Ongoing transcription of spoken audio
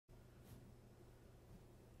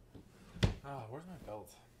Ah, where's my belt?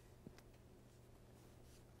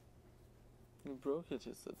 You broke it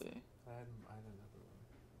yesterday. I had another one.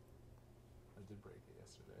 I did break it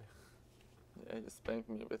yesterday. Yeah, you spanked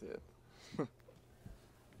me with it. I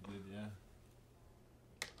did, yeah.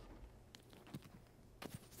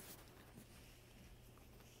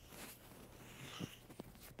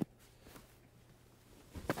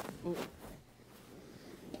 Ooh.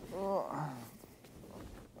 Oh.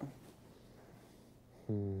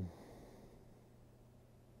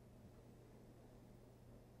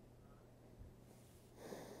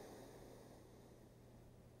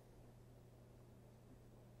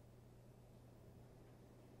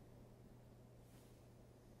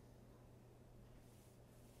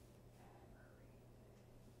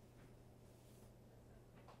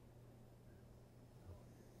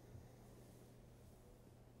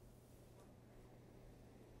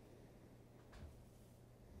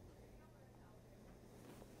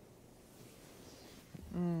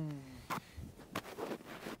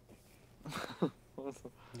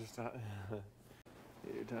 Just not.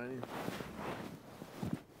 You're tiny.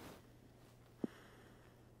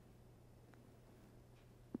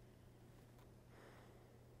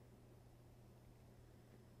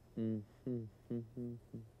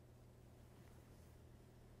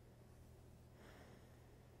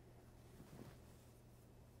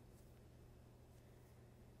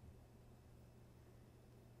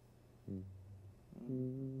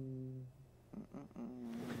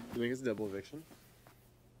 You think it's a double eviction?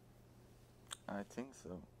 I think so.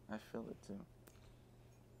 I feel it too.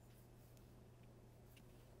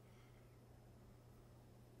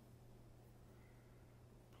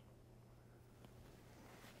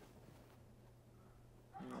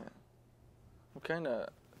 Yeah. Kinda,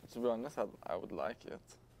 to be honest, I would like it.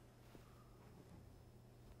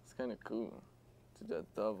 It's kinda cool to do a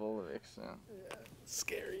double eviction. Yeah, it's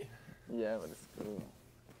scary. Yeah, but it's cool.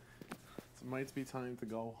 It might be time to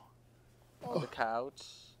go. On the couch.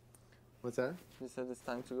 What's that? You said it's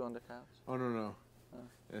time to go on the couch? Oh, no. Oh.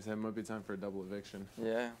 I said it might be time for a double eviction.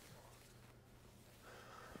 Yeah.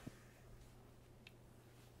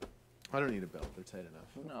 I don't need a belt. They're tight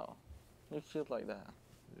enough. No. You're cute like that.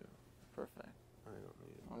 Yeah. Perfect. I don't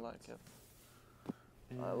need it. I like it.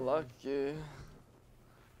 I like you.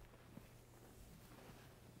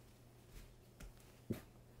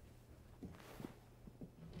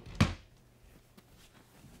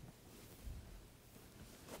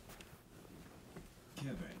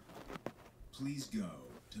 Kevin, please go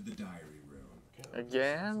to the diary room.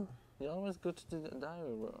 Again? You always go to the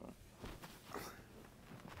diary room.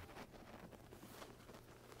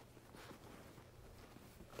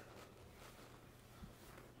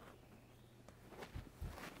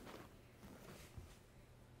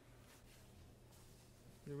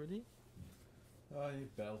 You ready? I need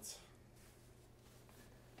a belt.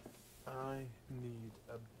 I need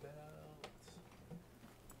a belt.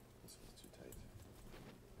 This one's too tight.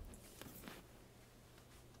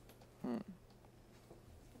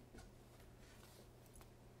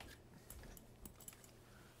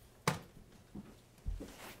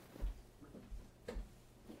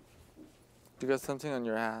 You got something on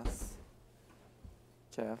your ass,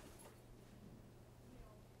 Kev.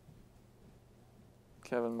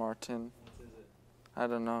 Kevin Martin. What is it? I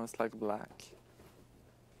don't know, it's like black.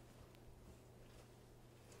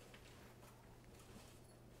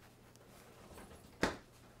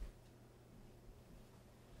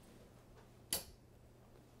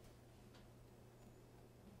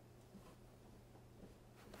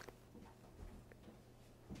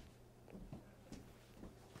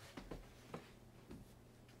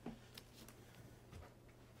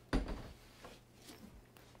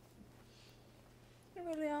 Hey,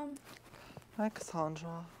 William. Hi,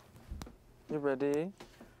 Cassandra. You ready?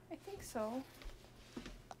 I think so.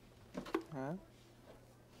 Huh?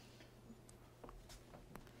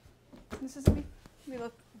 This is me. We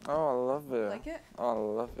look. Oh, I love it. Like it? Oh,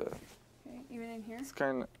 I love it. Okay, even in here. It's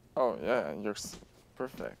kind of. Oh, yeah, you're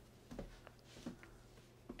perfect.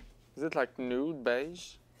 Is it like nude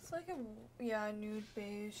beige? It's like a nude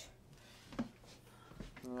beige.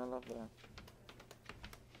 Yeah, I love that.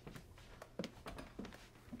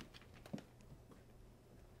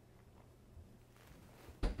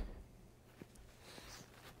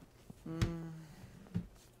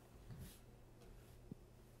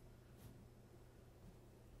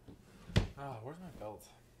 Ah, where's my belt?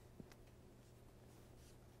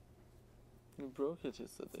 You broke it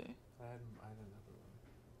yesterday. I had another one.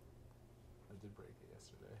 I did break it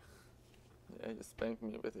yesterday. Yeah, you spanked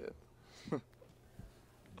me with it. I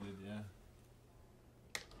did, yeah.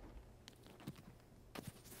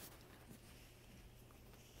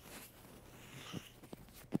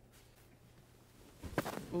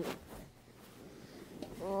 Oh.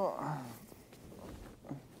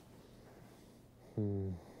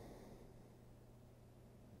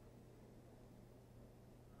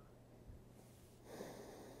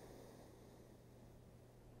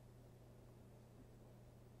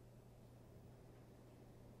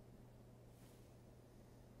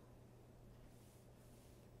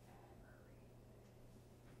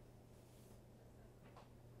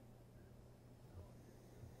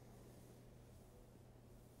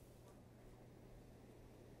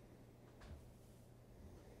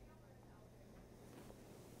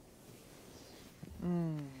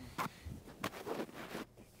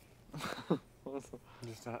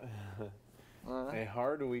 Just a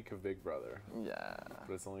hard week of Big Brother, Yeah.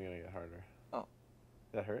 but it's only gonna get harder. Oh.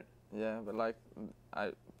 That hurt? Yeah, but like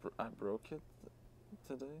I broke it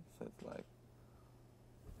today, so it's like.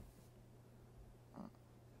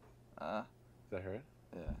 That hurt?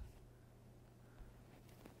 Yeah.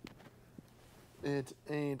 It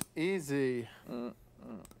ain't easy. You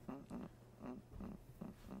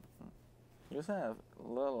just have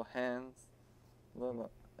little hands,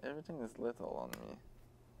 everything is little on me.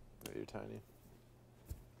 Yeah, you're tiny.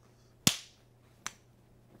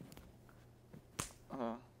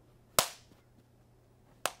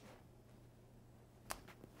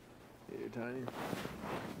 Yeah, you're tiny.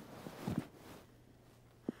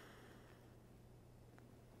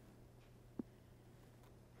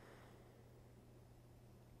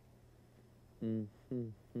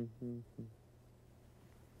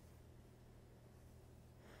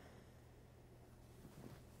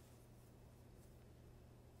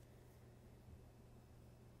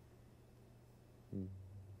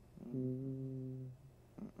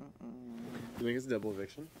 You think it's a double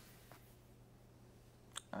eviction?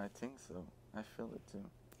 I think so. I feel it too.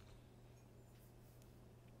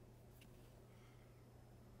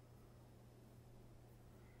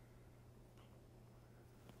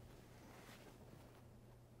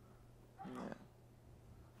 Yeah.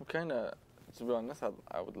 I'm kinda, to be honest,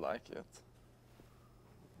 I would like it.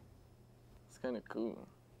 It's kinda cool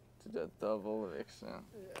to do a double eviction.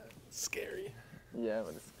 Yeah. Scary. Yeah,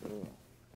 but it's cool.